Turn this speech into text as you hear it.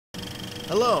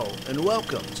Hello and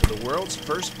welcome to the world's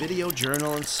first video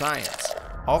journal in science,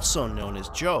 also known as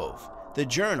JoVE, the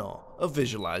Journal of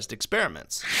Visualized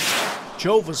Experiments.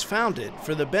 JoVE was founded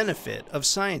for the benefit of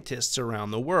scientists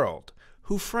around the world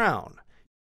who frown,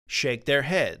 shake their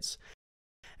heads,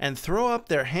 and throw up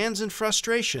their hands in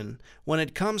frustration when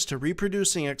it comes to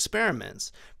reproducing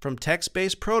experiments from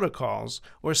text-based protocols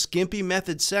or skimpy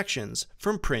method sections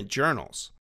from print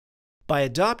journals. By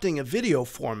adopting a video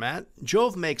format,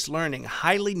 JoVE makes learning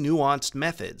highly nuanced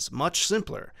methods much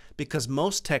simpler because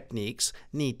most techniques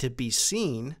need to be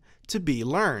seen to be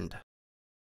learned.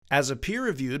 As a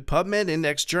peer-reviewed PubMed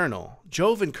Index journal,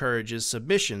 JoVE encourages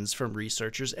submissions from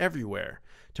researchers everywhere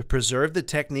to preserve the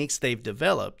techniques they've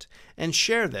developed and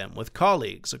share them with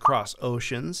colleagues across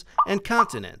oceans and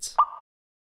continents.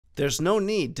 There's no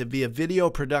need to be a video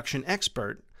production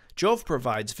expert. JoVE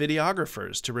provides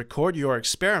videographers to record your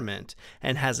experiment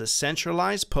and has a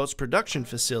centralized post-production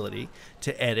facility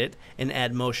to edit and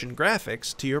add motion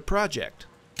graphics to your project.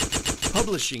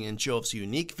 Publishing in JoVE's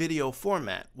unique video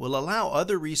format will allow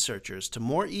other researchers to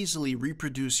more easily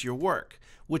reproduce your work,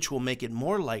 which will make it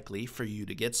more likely for you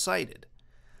to get cited.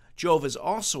 JoVE is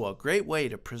also a great way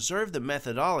to preserve the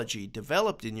methodology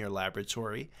developed in your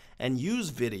laboratory and use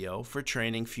video for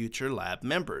training future lab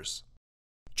members.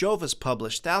 JoVE has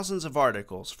published thousands of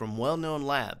articles from well-known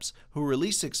labs who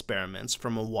release experiments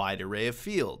from a wide array of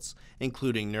fields,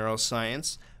 including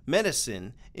neuroscience,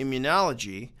 medicine,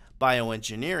 immunology,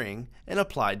 bioengineering, and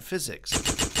applied physics.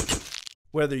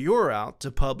 Whether you're out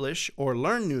to publish or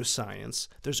learn new science,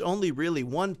 there's only really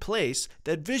one place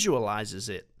that visualizes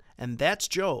it, and that's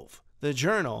JoVE, the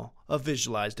Journal of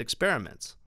Visualized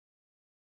Experiments.